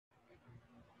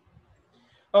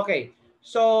Okay.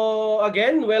 So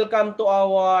again, welcome to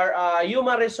our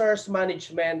human resource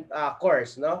management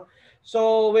course, no?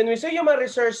 So when we say human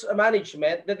resource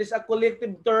management, that is a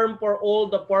collective term for all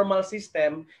the formal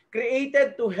system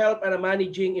created to help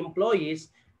managing employees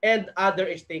and other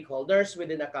stakeholders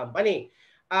within a company.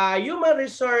 Human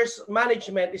resource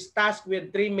management is tasked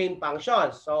with three main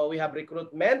functions. So we have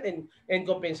recruitment and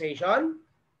compensation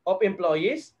of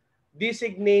employees,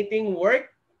 designating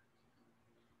work.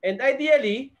 And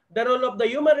ideally, the role of the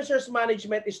human resource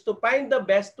management is to find the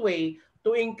best way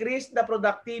to increase the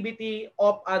productivity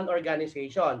of an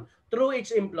organization through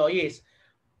its employees.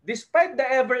 Despite the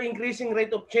ever-increasing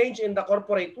rate of change in the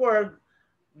corporate world,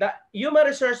 the human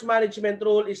resource management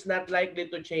role is not likely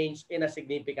to change in a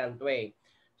significant way.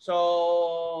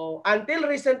 So, until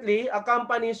recently, a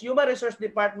company's human resource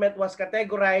department was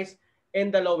categorized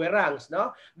in the lower ranks.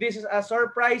 No? This is a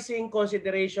surprising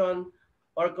consideration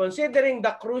or considering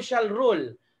the crucial role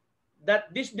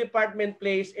that this department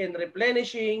plays in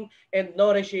replenishing and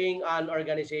nourishing an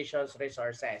organization's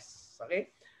resources.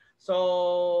 Okay?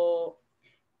 So,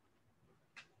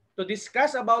 to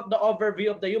discuss about the overview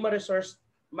of the human resource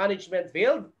management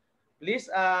field, please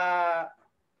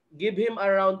give him a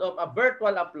round of a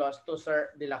virtual applause to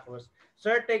Sir De La Cruz.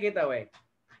 Sir, take it away.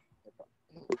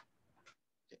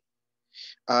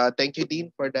 Thank you,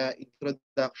 Dean, for the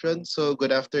introduction. So,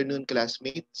 good afternoon,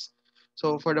 classmates.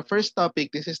 So, for the first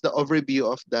topic, this is the overview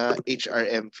of the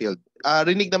HRM field.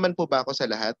 Rinig naman po ba ako sa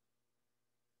lahat?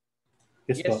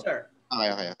 Yes Yes, po. sir.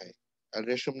 Okay. I'll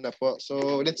resume na po.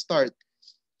 So, let's start.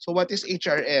 So, what is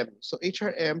HRM? So,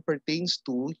 HRM pertains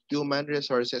to Human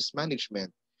Resources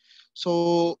Management.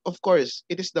 So, of course,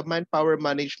 it is the manpower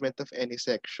management of any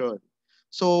section.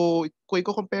 So, kung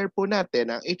i-compare po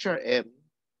natin ang HRM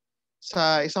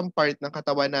sa isang part ng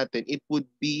katawan natin, it would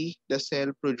be the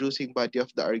cell-producing body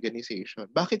of the organization.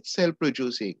 Bakit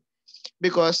cell-producing?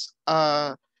 Because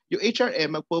yung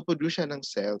HRM, magpo-produce siya ng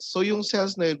cells. So yung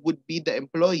cells na yun would be the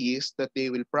employees that they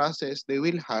will process, they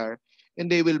will hire, and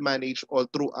they will manage all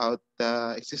throughout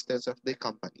the existence of the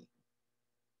company.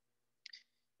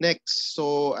 Next,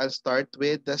 so I'll start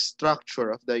with the structure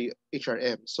of the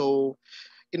HRM. So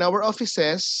in our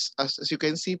offices, as you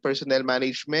can see, personnel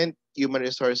management, human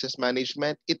resources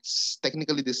management, it's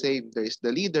technically the same. There is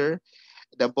the leader,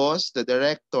 the boss, the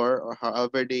director, or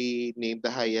however they name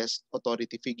the highest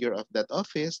authority figure of that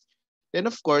office. Then,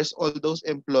 of course, all those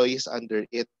employees under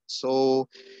it. So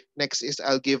next is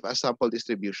I'll give a sample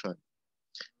distribution.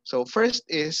 So first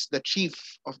is the chief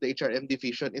of the HRM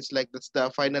division. It's like that's the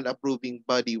final approving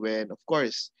body when, of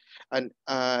course, and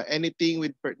anything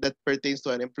that pertains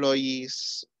to an employee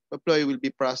will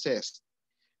be processed.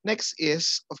 Next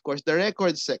is, of course, the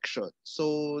record section.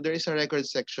 So there is a record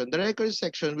section. The record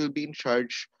section will be in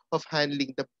charge of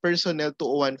handling the personnel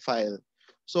 201 file.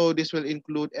 So this will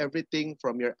include everything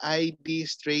from your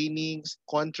IDs, trainings,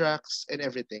 contracts, and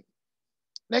everything.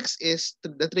 Next is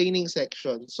the training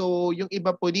section. So yung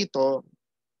iba po dito,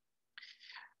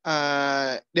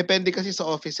 depende kasi sa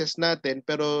offices natin,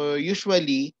 pero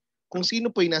usually, kung sino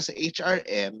po yung nasa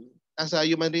HRM, as a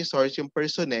human resource, yung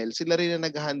personnel, sila rin na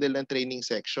nag-handle ng training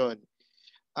section.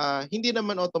 Hindi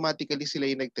naman automatically sila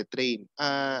yung nagte-train.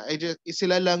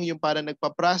 Sila lang yung para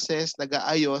nagpa-process,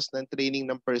 nag-aayos ng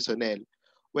training ng personnel,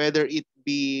 whether it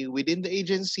be within the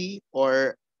agency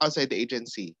or outside the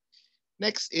agency.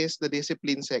 Next is the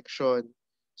discipline section.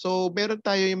 So, meron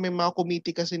tayo yung may mga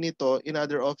committee kasi nito in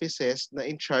other offices na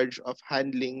in charge of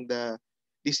handling the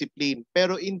discipline.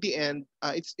 Pero in the end,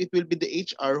 it will be the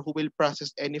HR who will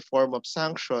process any form of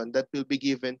sanction that will be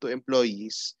given to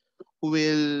employees who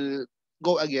will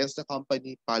go against the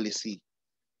company policy.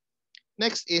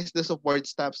 Next is the support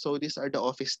staff. So these are the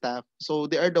office staff. So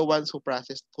they are the ones who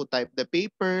type the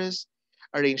papers,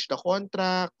 arrange the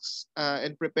contracts,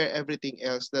 and prepare everything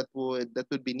else that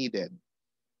would be needed.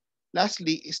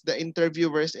 Lastly is the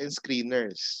interviewers and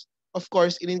screeners. Of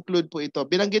course, in-include po ito.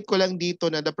 Binanggit ko lang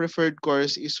dito na the preferred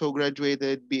course is who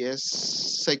graduated BS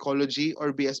Psychology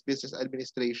or BS Business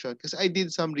Administration. Kasi I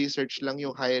did some research lang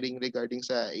yung hiring regarding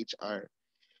sa HR.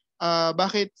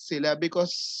 Bakit sila?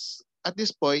 Because at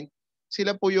this point,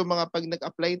 sila po yung mga pag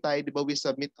nag-apply tayo, di ba, we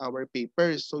submit our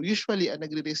papers. So usually, ang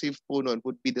nagre-receive po nun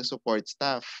would be the support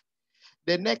staff.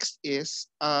 The next is,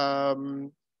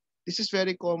 this is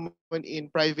very common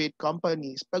in private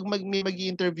companies. Pag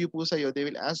mag-interview po sa'yo, they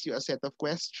will ask you a set of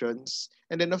questions.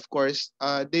 And then of course,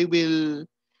 they will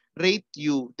rate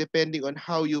you depending on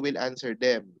how you will answer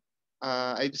them.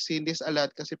 I've seen this a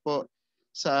lot kasi po,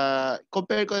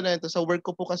 compare ko na ito sa work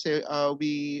ko po kasi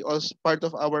we also part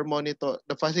of our monitor,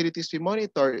 the facilities we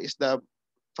monitor is the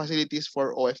facilities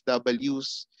for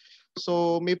OFWs.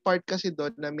 So may part kasi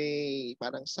doon na may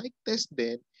parang psych test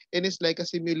din, and it's like a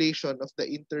simulation of the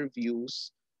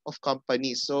interviews of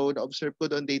companies. So na-observe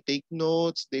ko doon, they take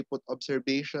notes, they put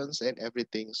observations and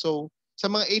everything. So sa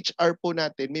mga HR po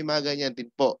natin, may mga ganyan din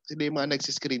po. Sila yung mga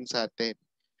nagsiscreen sa atin.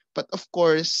 But of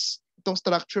course, itong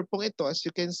structure pong ito, as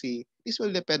you can see, this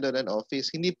will depend on an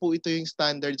office. Hindi po ito yung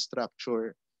standard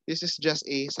structure. This is just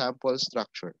a sample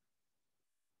structure.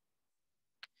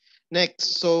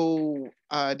 Next, so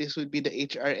this would be the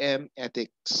HRM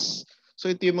ethics. So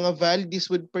ito yung mga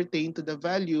this would pertain to the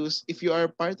values. If you are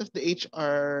part of the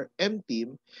HRM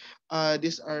team,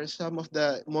 these are some of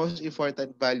the most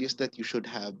important values that you should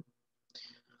have.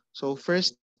 So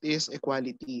first is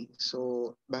equality.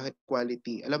 So bakit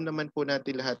equality? Alam naman po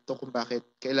natin lahat to kung bakit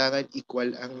kailangan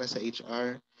equal ang nasa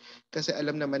HR. Kasi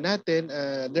alam naman natin,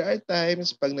 there are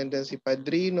times pag nandun si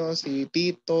Padrino, si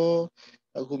Tito,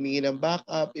 pag humingi ng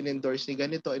backup, in-endorse ni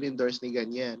ganito, in-endorse ni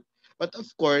ganyan. But of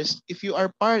course, if you are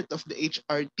part of the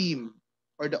HR team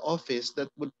or the office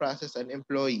that would process an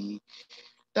employee,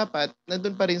 dapat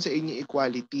nandun pa rin sa inyo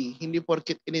equality. Hindi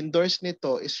porket in-endorse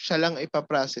nito is siya lang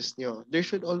ipaprocess nyo. There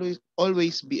should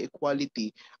always be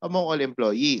equality among all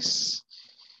employees.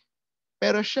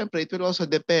 Pero syempre, it will also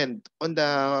depend on the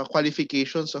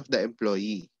qualifications of the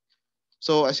employee.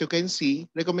 So as you can see,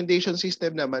 recommendation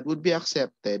system naman would be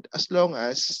accepted as long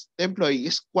as the employee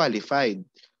is qualified.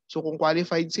 So kung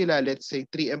qualified sila, let's say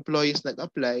 3 employees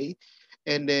nag-apply,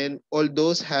 and then all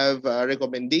those have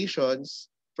recommendations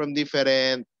from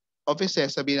different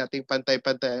offices, sabihin natin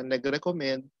pantay-pantay ang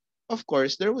nag-recommend, of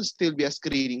course, there will still be a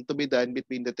screening to be done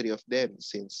between the 3 of them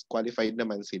since qualified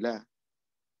naman sila.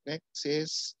 Next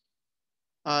is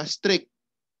strict.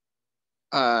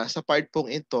 Sa part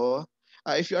pong ito,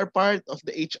 if you are part of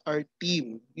the HR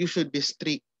team, you should be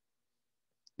strict.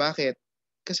 Bakit?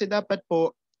 Kasi dapat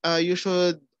po, you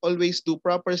should always do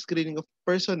proper screening of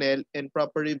personnel and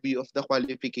proper review of the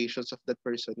qualifications of that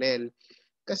personnel.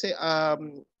 Kasi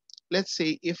let's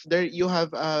say if there you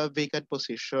have a vacant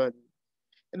position,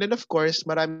 and then of course,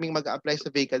 maraming mag-apply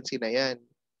sa vacancy na yan.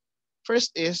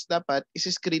 First is, dapat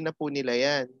isi-screen na po nila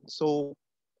yan. So,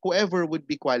 whoever would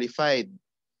be qualified.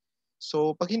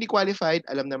 So, pag hindi qualified,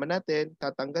 alam naman natin,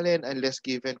 tatanggalin unless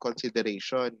given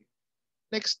consideration.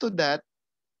 Next to that,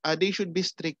 they should be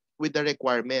strict with the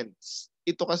requirements.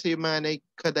 Ito kasi yung mga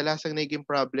kadalasang naging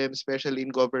problem, especially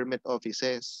in government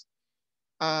offices.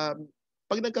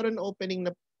 Pag nagkaroon ng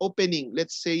opening,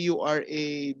 let's say you are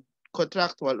a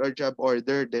contractual or job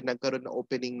order, then nagkaroon ng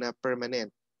opening na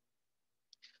permanent.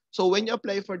 So when you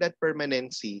apply for that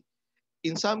permanency,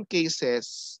 in some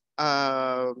cases,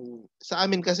 sa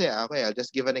amin kasi, okay, I'll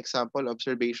just give an example,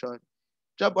 observation.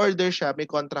 Job order siya, may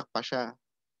contract pa siya.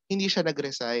 Hindi siya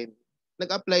nag-resign.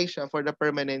 Nag-apply siya for the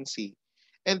permanency.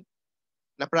 And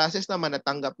na-process naman,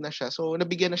 natanggap na siya. So,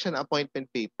 nabigyan na siya ng appointment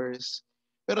papers.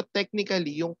 Pero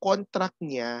technically, yung contract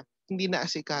niya, hindi na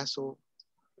asikaso.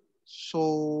 So,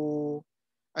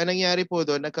 ang nangyari po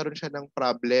doon, nagkaroon siya ng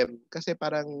problem. Kasi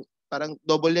parang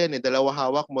double yan eh. Dalawa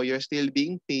hawak mo, you're still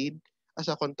being paid as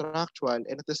a contractual,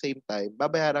 and at the same time,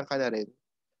 babayaran ka na rin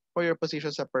for your position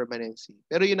sa permanency.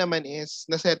 Pero yun naman is,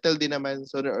 nasettle din naman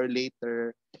sooner or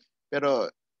later.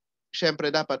 Pero, syempre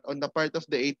dapat, on the part of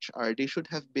the HR, they should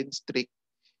have been strict,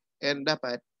 and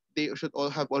dapat, they should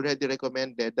all have already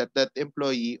recommended that that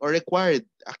employee, or required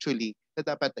actually, na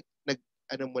dapat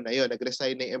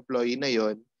nag-resign na yung employee na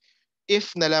yon.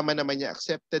 If nalaman naman niya,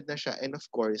 accepted na siya, and of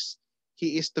course,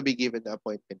 he is to be given the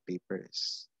appointment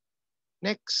papers.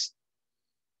 Next,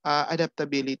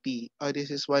 adaptability. This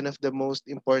is one of the most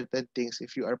important things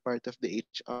if you are part of the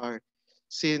HR.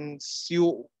 Since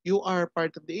you are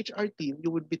part of the HR team,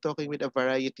 you would be talking with a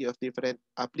variety of different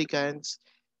applicants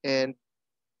and,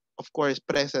 of course,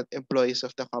 present employees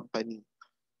of the company.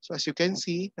 So as you can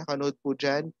see, nakanote po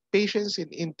dyan, patience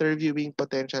in interviewing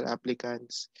potential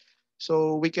applicants.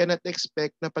 So we cannot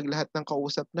expect na pag lahat ng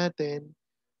kausap natin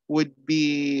would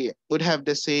have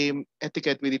the same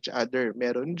etiquette with each other.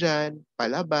 Meron dyan,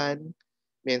 palaban,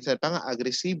 minsan pa nga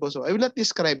agresibo. So I will not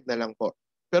describe na lang po.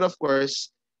 Pero of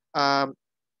course,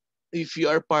 if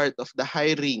you are part of the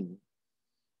hiring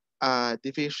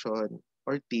division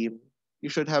or team, you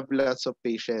should have lots of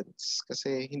patience.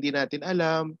 Kasi hindi natin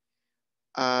alam,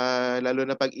 lalo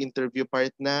na pag interview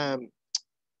part na,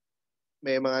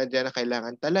 may mga dyan na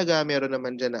kailangan talaga, meron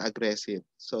naman dyan na aggressive.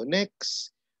 So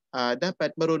next,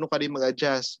 dapat marunong ka rin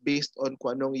mag-adjust based on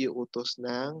kung anong iutos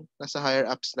ng nasa higher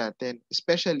ups natin,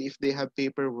 especially if they have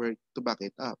paperwork to back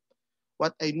it up.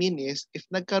 What I mean is, if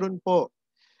nagkaroon po,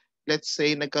 let's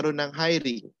say nagkaroon ng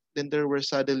hiring, then there were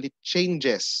suddenly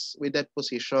changes with that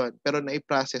position, pero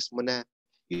na-process mo na,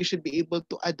 you should be able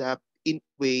to adapt in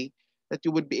a way that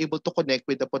you would be able to connect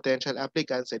with the potential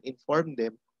applicants and inform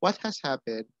them what has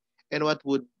happened and what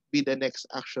would be the next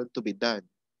action to be done.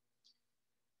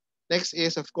 Next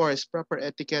is, of course, proper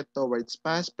etiquette towards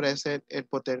past, present, and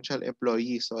potential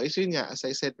employees. So, is yun nga, as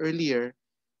I said earlier,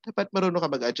 dapat marunong ka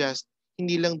mag-adjust.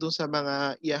 Hindi lang dun sa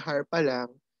mga i-hire pa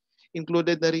lang,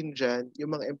 included na rin dyan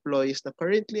yung mga employees na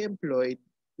currently employed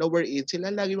na wherein sila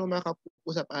lagi mo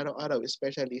makakausap araw-araw,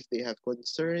 especially if they have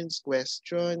concerns,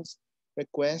 questions,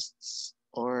 requests,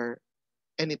 or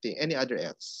anything, any other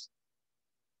else.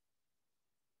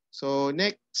 So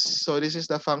next, so this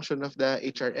is the function of the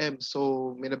HRM.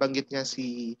 So may nabanggit nga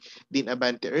si Dean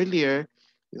Abante earlier,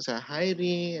 yung sa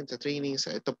hiring and sa training.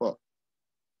 So ito po.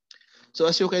 So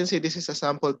as you can see, this is a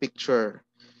sample picture.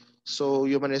 So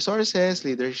human resources,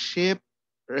 leadership,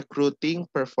 recruiting,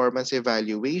 performance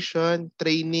evaluation,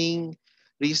 training,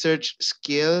 research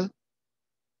skill,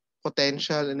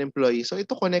 potential, and employee. So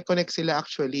ito connect sila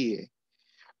actually.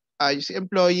 Yung si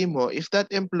employee mo, if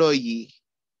that employee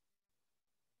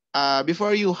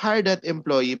before you hire that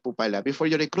employee po pala, before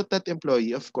you recruit that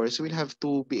employee, of course, you will have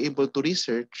to be able to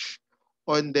research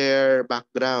on their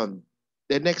background.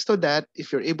 Then next to that,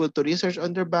 if you're able to research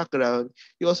on their background,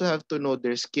 you also have to know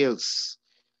their skills.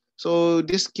 So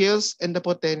the skills and the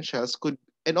potentials could,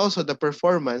 and also the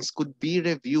performance could be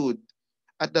reviewed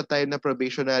at the time na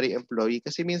probationary employee.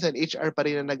 Kasi minsan HR pa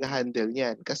rin na nag-handle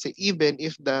niyan. Kasi even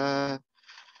if the,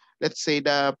 let's say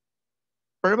the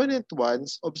permanent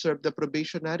ones observe the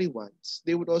probationary ones,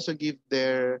 they would also give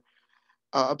their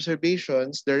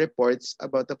observations, their reports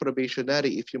about the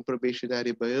probationary, if yung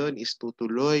probationary ba yun is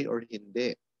tutuloy or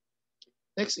hindi.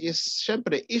 Next is,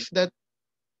 syempre, if that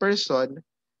person,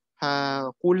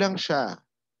 kulang siya,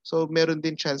 so meron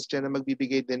din chance dyan na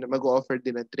magbibigay din, mag-offer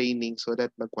din ng training so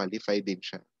that mag-qualify din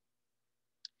siya.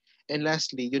 And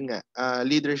lastly, yun nga,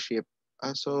 leadership.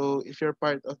 So if you're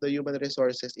part of the human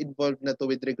resources, involved na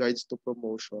to with regards to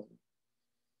promotion.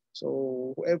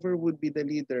 So whoever would be the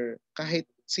leader, kahit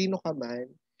sino ka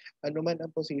man, ano man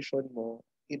ang position mo,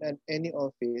 in any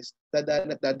office,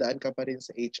 dadaan at dadaan ka pa rin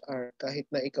sa HR. Kahit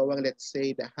na ikaw ang, let's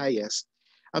say, the highest,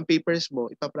 ang papers mo,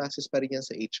 ipaprocess pa rin yan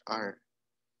sa HR.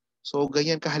 So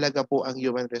ganyan kahalaga po ang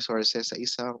human resources sa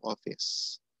isang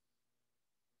office.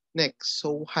 Next,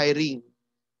 so hiring.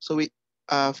 So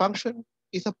function,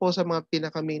 isa po sa mga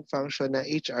pinaka-main function na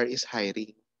HR is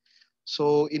hiring.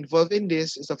 So involved in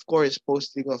this is of course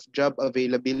posting of job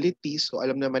availability. So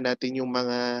alam naman natin yung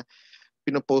mga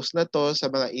pinopost na to sa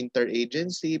mga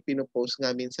interagency, pinopost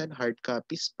nga minsan hard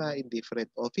copies pa in different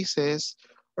offices,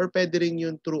 or pwede rin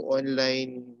yun through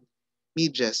online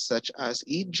medias such as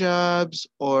e-jobs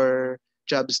or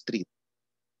JobStreet.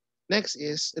 Next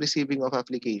is receiving of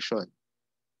application.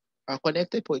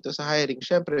 Connected po ito sa hiring,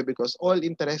 syempre because all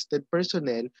interested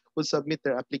personnel will submit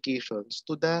their applications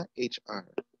to the HR.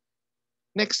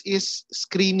 Next is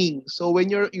screening. So when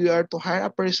you are to hire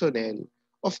a personnel,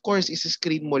 of course,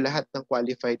 isi-screen mo lahat ng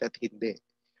qualified at hindi.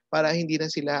 Para hindi na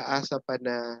sila asa pa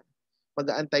na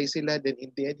mag-aantay sila, then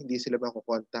in the end, hindi sila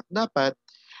makukontak. Dapat,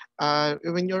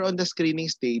 when you're on the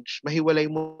screening stage, mahiwalay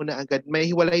na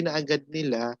agad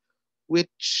nila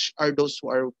which are those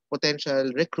who are potential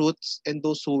recruits and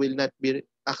those who will not be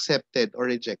accepted or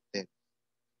rejected.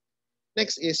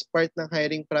 Next is part ng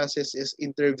hiring process is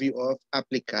interview of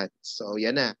applicants. So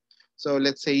yan na. So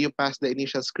let's say you pass the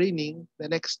initial screening, the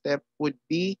next step would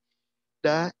be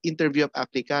the interview of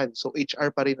applicants. So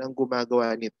HR pa rin ang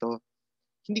gumagawa nito.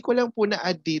 Hindi ko lang po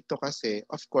na-add dito kasi,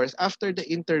 of course, after the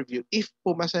interview, if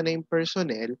pumasa na yung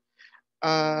personnel,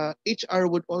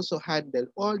 HR would also handle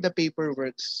all the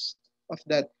paperworks of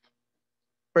that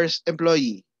first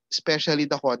employee, especially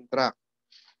the contract.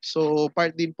 So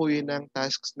part din po yun ng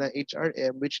tasks na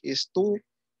HRM which is to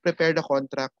prepare the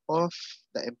contract of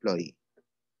the employee.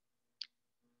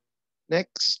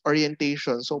 Next,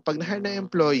 orientation. So pag na-hire na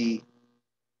employee,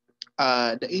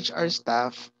 the HR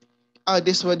staff,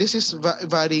 this is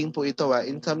varying po ito.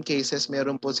 In some cases,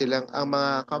 meron po silang, ang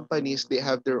mga companies, they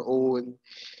have their own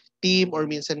team or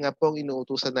minsan nga po ang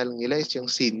inuutusan na lang nila is yung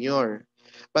senior.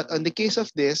 But on the case of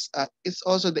this, it's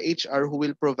also the HR who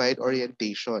will provide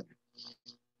orientation.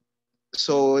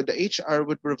 So the HR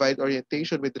would provide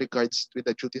orientation with regards to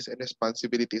the duties and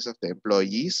responsibilities of the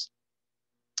employees.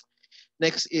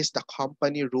 Next is the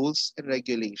company rules and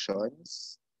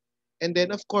regulations. And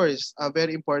then of course,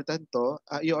 very important to,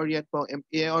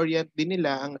 i-orient din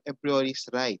nila ang employees'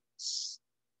 rights.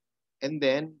 And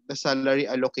then the salary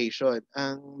allocation.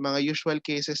 Ang mga usual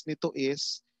cases nito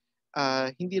is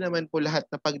hindi naman po lahat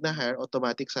na pag na-hire,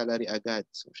 automatic salary agad.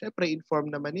 So, syempre,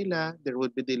 inform naman nila, there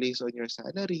would be delays on your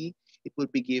salary. It would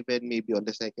be given maybe on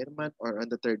the second month or on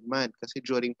the third month kasi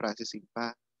during processing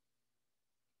pa.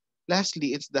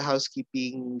 Lastly, it's the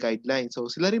housekeeping guidelines. So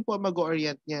sila rin po ang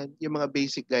mag-orient niyan, yung mga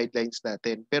basic guidelines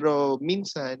natin. Pero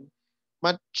minsan,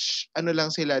 much ano lang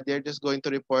sila, they're just going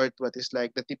to report what is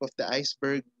like the tip of the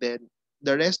iceberg. Then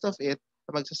the rest of it,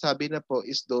 ang magsasabi na po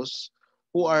is those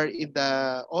who are in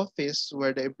the office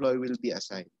where the employee will be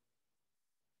assigned.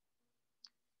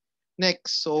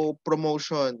 Next, so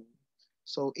promotion.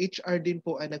 So HR din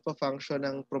po ay nagpa-function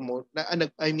ng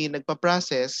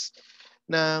nagpa-process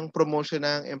ng promotion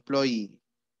ng employee.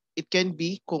 It can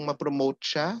be kung ma-promote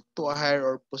siya to a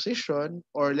higher position,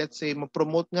 or let's say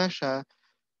ma-promote nga siya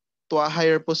to a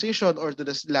higher position or to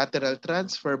the lateral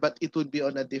transfer, but it would be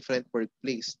on a different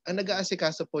workplace. Ang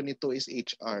nag-aasikaso po nito is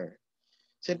HR.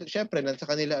 Siyempre, nasa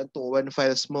kanila ang 201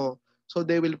 files mo. So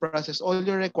they will process all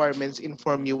your requirements,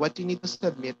 inform you what you need to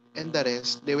submit, and the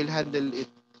rest, they will handle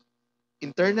it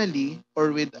internally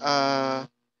or with the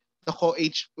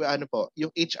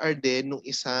yung HR din nung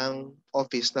isang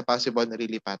office na possible na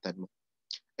lilipatan mo.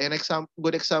 An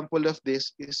good example of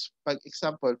this is, pag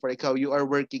example, for ikaw, you are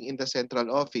working in the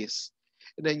central office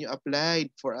and then you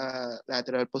applied for a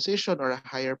lateral position or a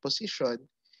higher position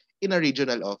in a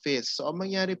regional office. So, ang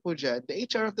mangyari po dyan, the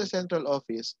HR of the central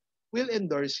office will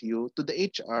endorse you to the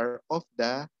HR of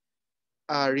the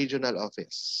regional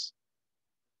office.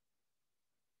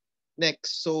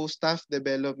 Next, so staff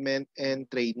development and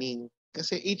training.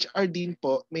 Kasi HR din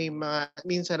po, may mga,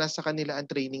 minsan nasa kanila ang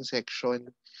training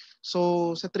section.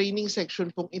 So, sa training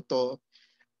section pong ito,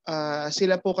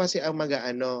 sila po kasi ang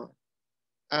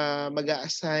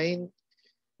mag-a-assign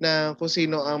na kung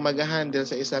sino ang mag-handle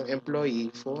sa isang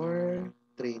employee for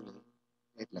training.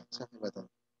 Wait lang, sa akin ba ito?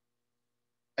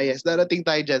 Yes, darating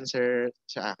tayo dyan, sir,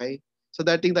 sa akin. So,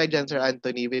 darating tayo dyan, Sir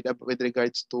Anthony, with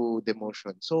regards to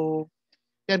demotion. So,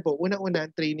 yan po, unang-una,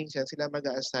 training siya, sila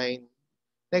mag-a-assign.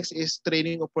 Next is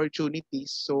training opportunities.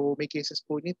 So, may cases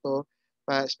po nito,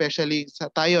 especially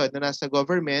sa tayo na nasa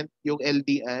government, yung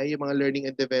LDI, yung mga learning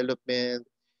and development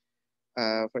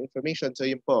for information. So,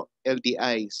 yun po,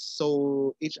 LDIs.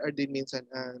 So, HR din minsan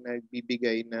ang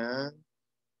nagbibigay ng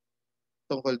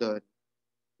tungkol doon.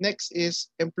 Next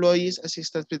is employees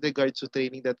assistance with regards to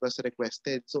training that was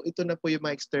requested. So, ito na po yung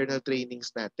mga external trainings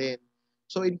natin.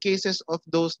 So, in cases of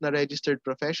those na registered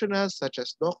professionals such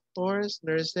as doctors,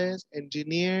 nurses,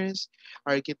 engineers,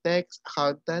 architects,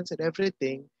 accountants, and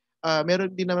everything,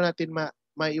 meron din naman natin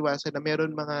maiwasan na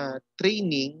meron mga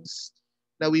trainings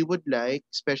na we would like,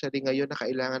 especially ngayon na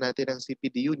kailangan natin ng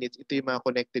CPD units, ito yung mga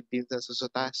connected din sa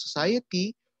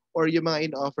society or yung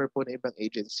mga in-offer po ng ibang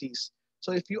agencies.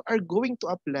 So if you are going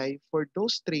to apply for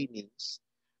those trainings,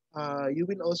 you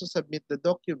will also submit the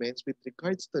documents with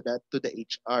regards to that to the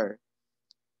HR.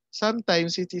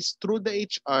 Sometimes it is through the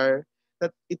HR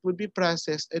that it would be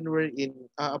processed and wherein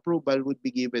approval would be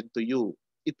given to you.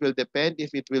 It will depend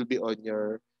if it will be on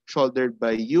your shouldered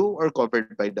by you or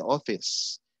covered by the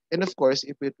office. And of course,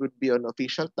 if it would be on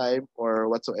official time or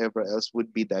whatsoever else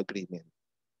would be the agreement.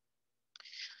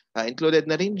 Included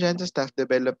na rin dyan sa staff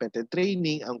development and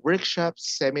training ang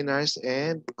workshops, seminars,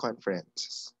 and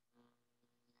conferences.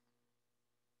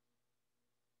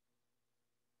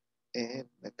 And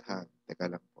naghang.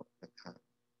 Teka lang po. Naghang.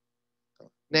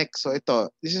 Next, so ito.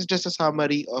 This is just a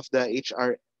summary of the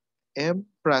HRM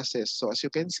process. So as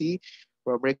you can see,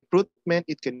 from recruitment,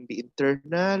 it can be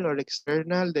internal or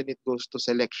external, then it goes to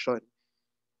selection.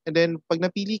 And then, pag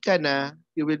napili ka na,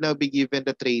 you will now be given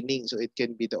the training. So, it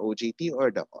can be the OJT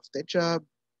or the off-the-job.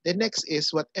 The next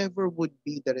is, whatever would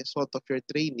be the result of your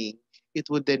training, it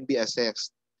would then be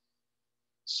assessed.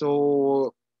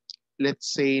 So,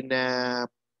 let's say na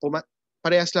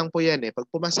parehas lang po yan eh. Pag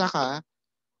pumasa ka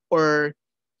or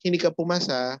hindi ka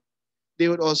pumasa, they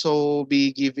will also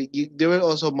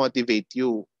motivate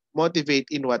you. Motivate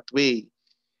in what way?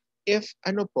 If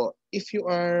you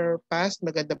are passed,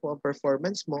 maganda po ang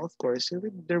performance mo, of course,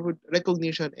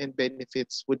 recognition and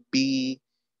benefits would be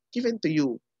given to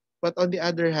you. But on the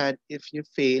other hand, if you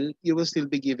fail, you will still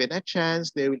be given a chance.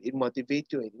 They will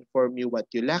motivate you and inform you what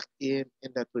you lacked in,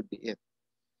 and that would be it.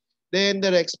 Then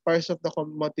the next part of the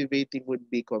motivating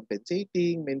would be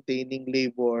compensating, maintaining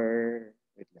labor.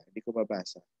 Wait lang, hindi ko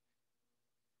mabasa.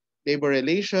 Labor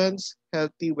relations,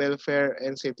 healthy welfare,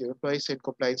 and safety of employees, and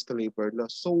compliance to labor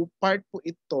laws. So, part po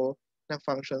ito ng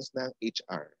functions ng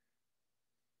HR.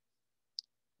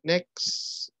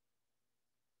 Next.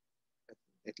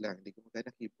 Wait lang, hindi ko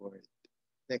magana keyboard.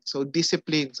 Next, so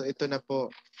discipline. So, ito na po.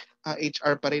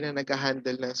 HR pa rin na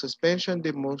nag-handle ng suspension,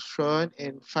 demotion,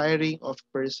 and firing of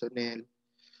personnel.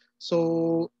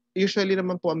 So, usually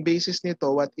naman po ang basis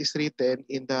nito, what is written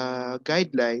in the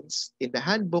guidelines, in the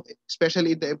handbook,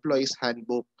 especially in the employee's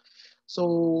handbook.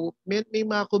 So, may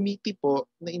mga committee po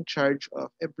na in charge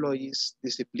of employees'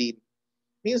 discipline.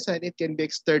 Minsan, it can be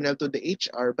external to the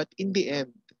HR, but in the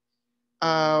end,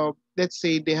 let's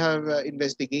say they have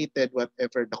investigated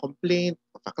whatever the complaint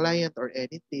of a client or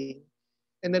anything,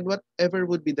 and then whatever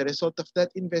would be the result of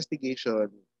that investigation,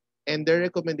 and their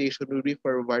recommendation will be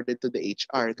forwarded to the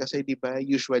HR. Kasi di ba,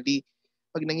 usually,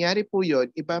 pag nangyari po yun,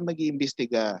 iba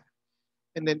mag-iimbestiga.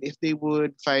 And then if they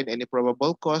would find any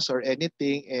probable cause or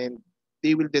anything, and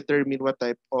they will determine what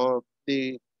type of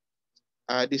the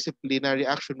disciplinary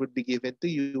action would be given to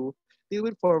you, they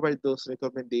will forward those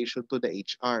recommendations to the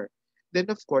HR.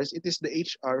 Then, of course, it is the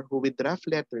HR who will draft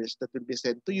letters that will be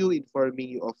sent to you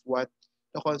informing you of what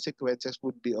the consequences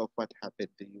would be of what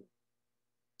happened to you.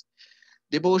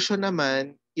 Demotion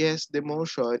naman, yes,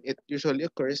 demotion, it usually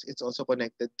occurs. It's also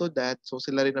connected to that. So,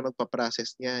 sila rin na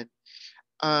magpa-process niyan.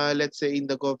 Let's say in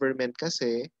the government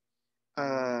kasi,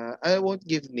 I won't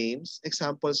give names.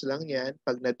 Examples lang yan.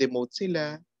 Pag na-demote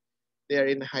sila, they are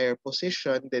in a higher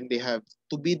position, then they have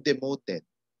to be demoted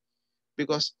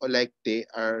because like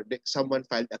someone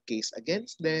filed a case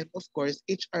against them. Of course,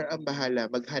 HR ang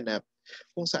bahala maghanap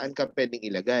kung saan ka pwedeng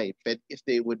ilagay. But if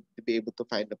they would be able to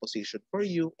find a position for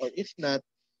you, or if not,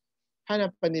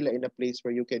 hanap pa nila in a place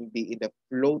where you can be in a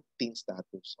floating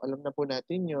status. Alam na po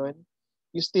natin yon.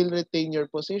 You still retain your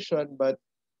position, but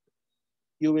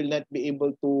you will not be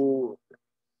able to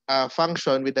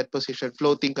function with that position.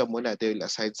 Floating ka muna. They will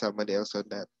assign somebody else on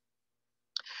that.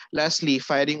 Lastly,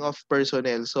 firing of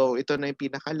personnel. So ito na yung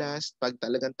pinaka-last. Pag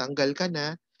talagang tanggal ka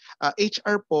na,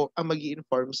 HR po ang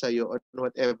mag-i-inform sa'yo on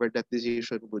whatever that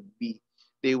decision would be.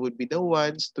 They would be the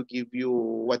ones to give you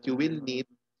what you will need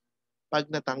pag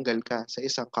natanggal ka sa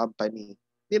isang company.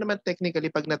 Hindi naman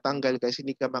technically pag natanggal ka,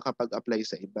 hindi ka makapag-apply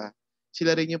sa iba.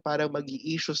 Sila rin yung parang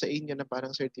mag-i-issue sa inyo na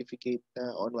parang certificate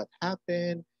on what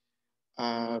happened.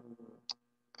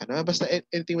 Basta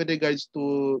anything with regards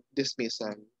to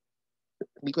dismissal.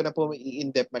 Hindi ko na po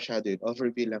i-in-depth masyado yun.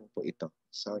 Overview lang po ito.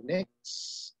 So,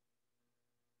 next.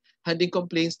 Handling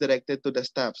complaints directed to the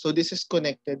staff. So, this is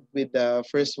connected with the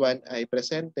first one I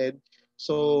presented.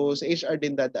 So, sa HR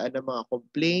din dadaan ng mga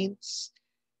complaints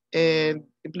and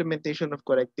implementation of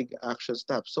corrective action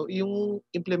staff. So, yung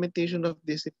implementation of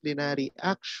disciplinary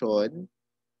action,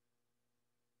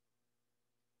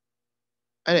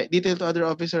 detail to other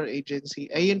officer agency,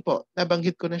 ayun po,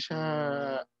 nabanggit ko na siya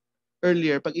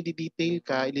earlier. Pag i-detail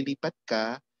ka, ililipat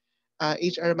ka,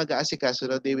 HR mag-aasikaso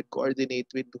na they would coordinate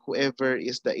with whoever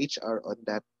is the HR on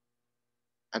that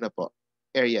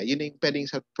area. Yun yung pwedeng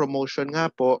sa promotion nga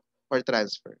po or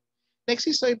transfer. Next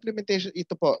is the implementation.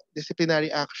 Ito po,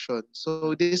 disciplinary action.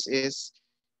 So this is,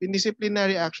 yung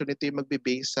disciplinary action, ito yung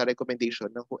magbe-base sa recommendation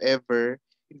ng whoever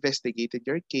investigated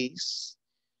your case.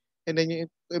 And then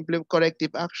yung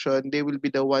corrective action, they will be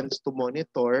the ones to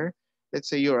monitor. Let's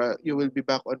say you will be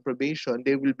back on probation,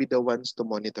 they will be the ones to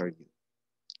monitor you.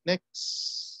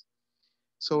 Next.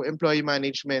 So, employee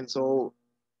management. So,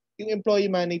 yung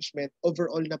employee management,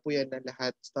 overall na po yan na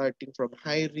lahat, starting from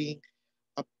hiring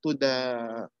up to the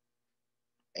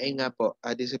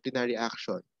disciplinary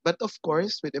action. But of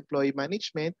course, with employee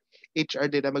management, HR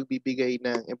din na magbibigay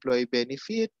ng employee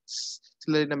benefits,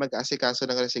 sila rin na mag-asikaso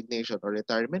ng resignation or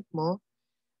retirement mo,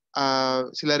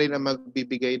 sila rin ang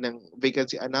magbibigay ng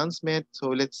vacancy announcement. So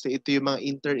let's say ito yung mga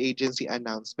interagency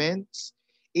announcements.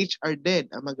 HR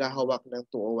din ang maghahawak ng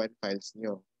 201 files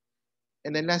nyo.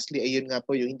 And then lastly, ayun nga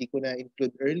po yung hindi ko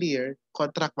na-include earlier,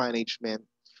 contract management.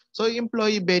 So yung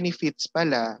employee benefits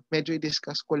pala, medyo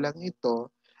i-discuss ko lang ito.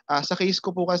 Sa case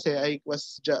ko po kasi, I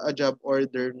was a job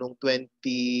order nung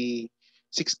 2016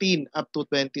 up to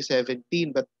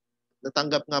 2017, but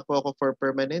natanggap nga po ako for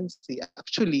permanency.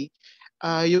 Actually,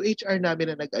 yung HR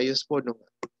namin na nag-ayos po nung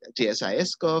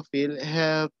GSIS ko, Fiel,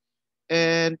 Health,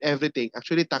 and everything.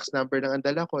 Actually, tax number ng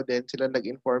andala ko, then sila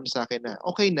nag-inform sa akin na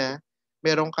okay na,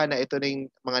 meron ka na, ito na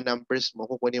yung mga numbers mo,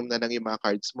 kukunin mo na lang yung mga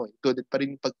cards mo. Included pa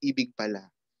rin yung pag-ibig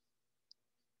pala.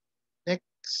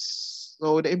 Next.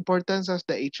 So, the importance of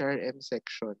the HRM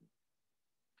section.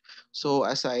 So,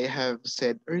 as I have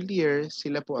said earlier,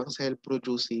 sila po ang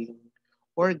self-producing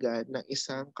organ ng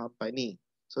isang company.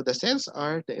 So, the cells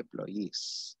are the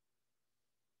employees.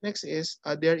 Next is,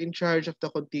 they're in charge of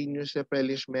the continuous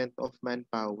replenishment of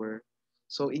manpower.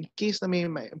 So, in case na may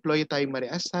employee tayo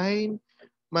ma-reassign,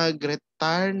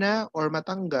 mag-retire na or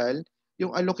matanggal,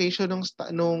 yung allocation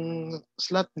nung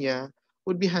slot niya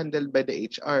would be handled by the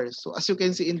HR. So, as you can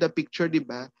see in the picture, di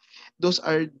ba, those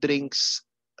are drinks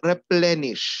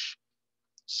replenish.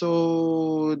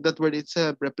 So, that word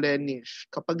itself, replenish.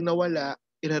 Kapag nawala,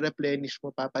 i-replenish mo,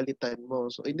 papalitan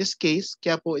mo. So, in this case,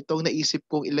 kaya po itong naisip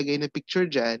kong ilagay na picture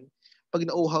dyan pag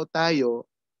nauhaw tayo,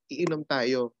 iinom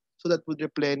tayo. So that would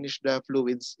replenish the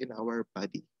fluids in our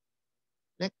body.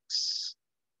 Next,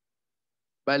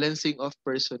 balancing of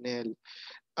personnel.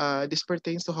 This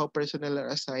pertains to how personnel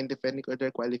are assigned depending on their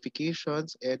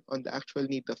qualifications and on the actual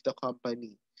need of the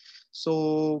company.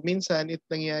 So, minsan,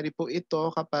 nangyayari po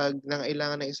ito kapag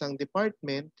nangailangan ng isang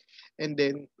department and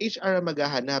then HR ang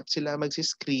maghahanap, sila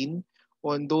magsiscreen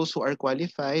on those who are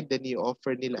qualified, then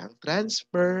i-offer nila ang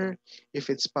transfer, if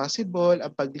it's possible,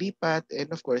 ang paglipat, and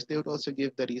of course, they would also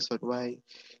give the reason why.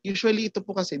 Usually, ito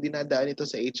po kasi dinadaan ito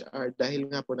sa HR dahil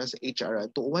nga po nasa HR ang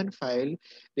 201 file,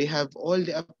 they have all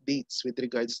the updates with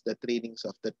regards to the trainings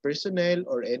of that personnel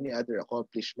or any other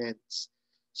accomplishments.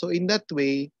 So in that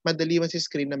way, madali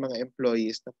masiscreen ng mga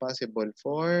employees na possible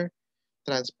for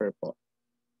transfer po.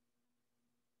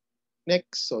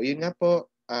 Next, so yun nga po,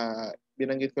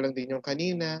 binanggit ko lang din yung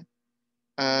kanina,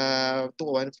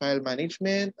 201 file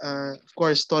management, of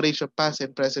course, storage of past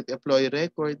and present employee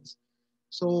records.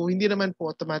 So hindi naman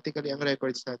po automatically ang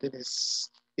records natin is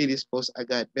i-dispose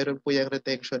agad. Meron po yung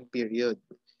retention period.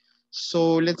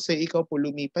 So let's say ikaw po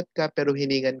lumipat ka pero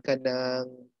hiningan ka ng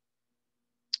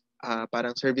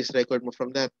parang service record mo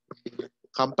from that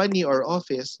company or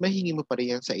office, mahingi mo pa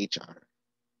rin yan sa HR.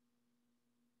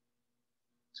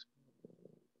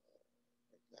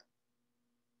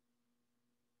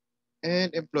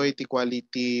 And employee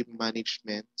quality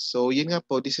management. So yun nga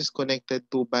po, this is connected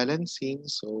to balancing.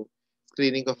 So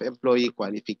screening of employee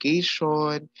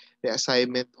qualification, the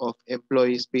assignment of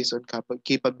employees based on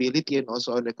capability and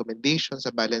also on recommendations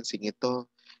sa balancing ito.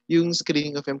 Yung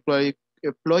screening of employee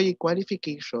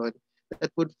qualification,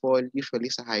 that would fall usually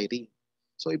sa hiring.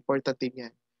 So important din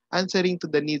yan. Answering to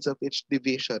the needs of each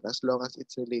division as long as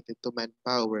it's related to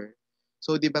manpower.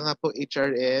 So di ba nga po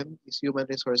HRM is human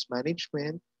resource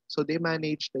management. So they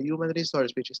manage the human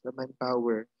resource, which is the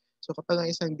manpower. So kapag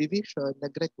ang isang division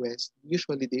nag-request,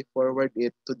 usually they forward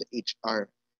it to the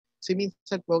HR. Kasi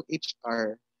minsan po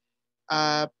HR,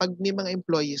 pag may mga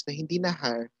employees na hindi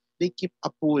na-hire, they keep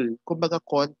a pool. Kumbaga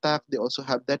contact, they also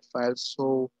have that file.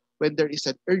 So when there is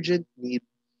an urgent need,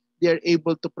 they are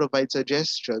able to provide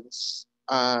suggestions,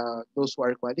 those who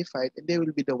are qualified, and they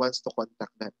will be the ones to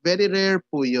contact that. Very rare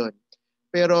po yun.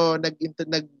 Pero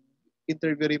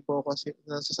nag-interview rin po ako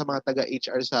sa mga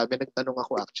taga-HR sa amin. Nagtanong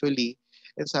ako actually.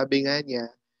 And sabi nga niya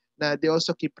na they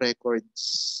also keep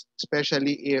records.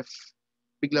 Especially if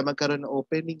bigla magkaroon ng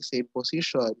opening, same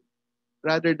position.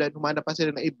 Rather than humanap pa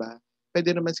sila ng iba,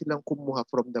 pwede naman silang kumuha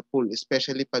from the pool.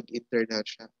 Especially pag internal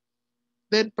siya.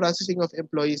 Then processing of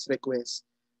employees' requests.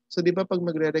 So di ba pag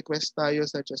magre-request tayo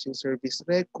such as yung service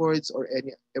records or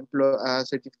any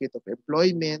certificate of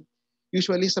employment,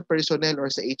 usually sa personnel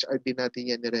or sa HR din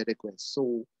natin yan nire-request.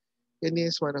 So, yan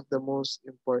is one of the most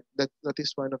important, that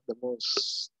is one of the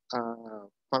most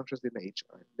functions din na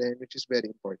HR, then which is very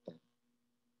important.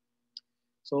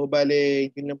 So,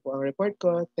 bale, yun lang po ang report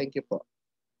ko. Thank you po.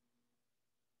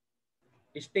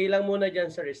 Stay lang muna dyan,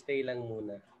 sir. Stay lang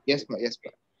muna. Yes po, yes po.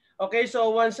 Okay,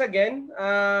 so once again,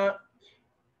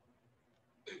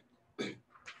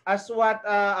 as what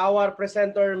our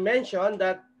presenter mentioned,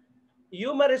 that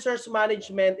human resource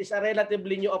management is a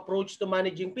relatively new approach to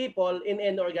managing people in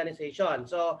an organization.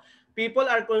 So people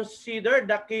are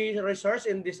considered the key resource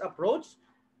in this approach.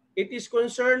 It is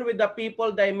concerned with the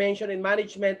people dimension in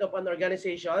management of an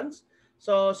organization.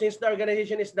 So since the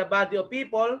organization is the body of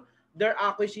people, their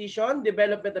acquisition,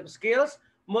 development of skills,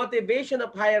 motivation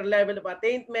of higher level of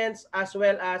attainments, as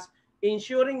well as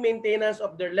ensuring maintenance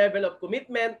of their level of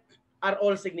commitment are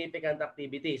all significant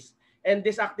activities. And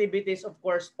these activities, of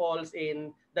course, falls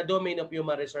in the domain of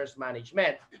human resource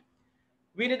management.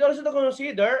 We need also to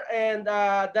consider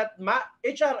that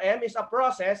HRM is a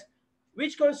process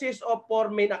which consists of 4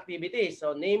 main activities.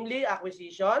 So, namely,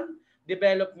 acquisition,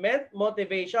 development,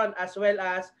 motivation, as well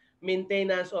as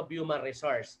maintenance of human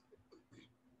resource.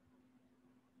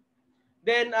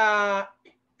 Then,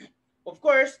 of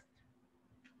course,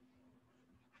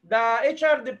 the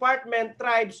HR department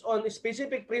thrives on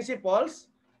specific principles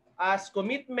as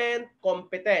commitment,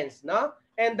 competence, no?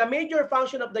 And the major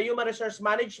function of the human resource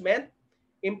management,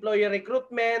 employee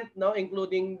recruitment, no,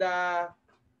 including the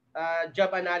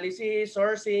job analysis,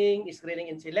 sourcing, screening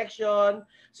and selection,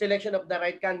 selection of the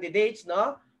right candidates,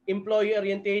 no? Employee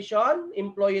orientation,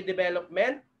 employee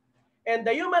development, and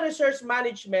the human resource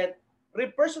management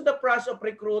refers to the process of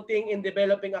recruiting and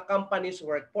developing a company's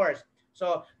workforce.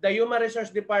 So the human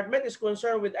resource department is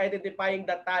concerned with identifying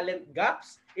the talent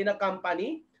gaps in a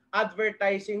company,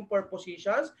 advertising for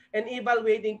positions, and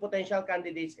evaluating potential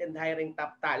candidates and hiring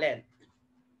top talent.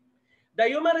 The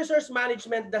human resource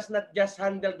management does not just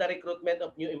handle the recruitment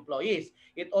of new employees.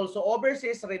 It also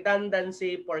oversees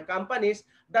redundancy for companies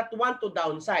that want to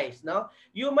downsize. No?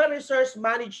 Human resource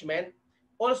management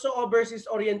also oversees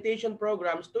orientation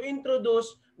programs to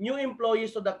introduce new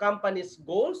employees to the company's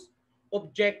goals,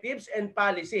 objectives, and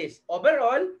policies.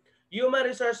 Overall, human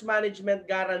resource management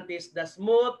guarantees the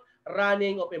smooth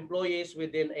running of employees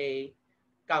within a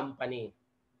company.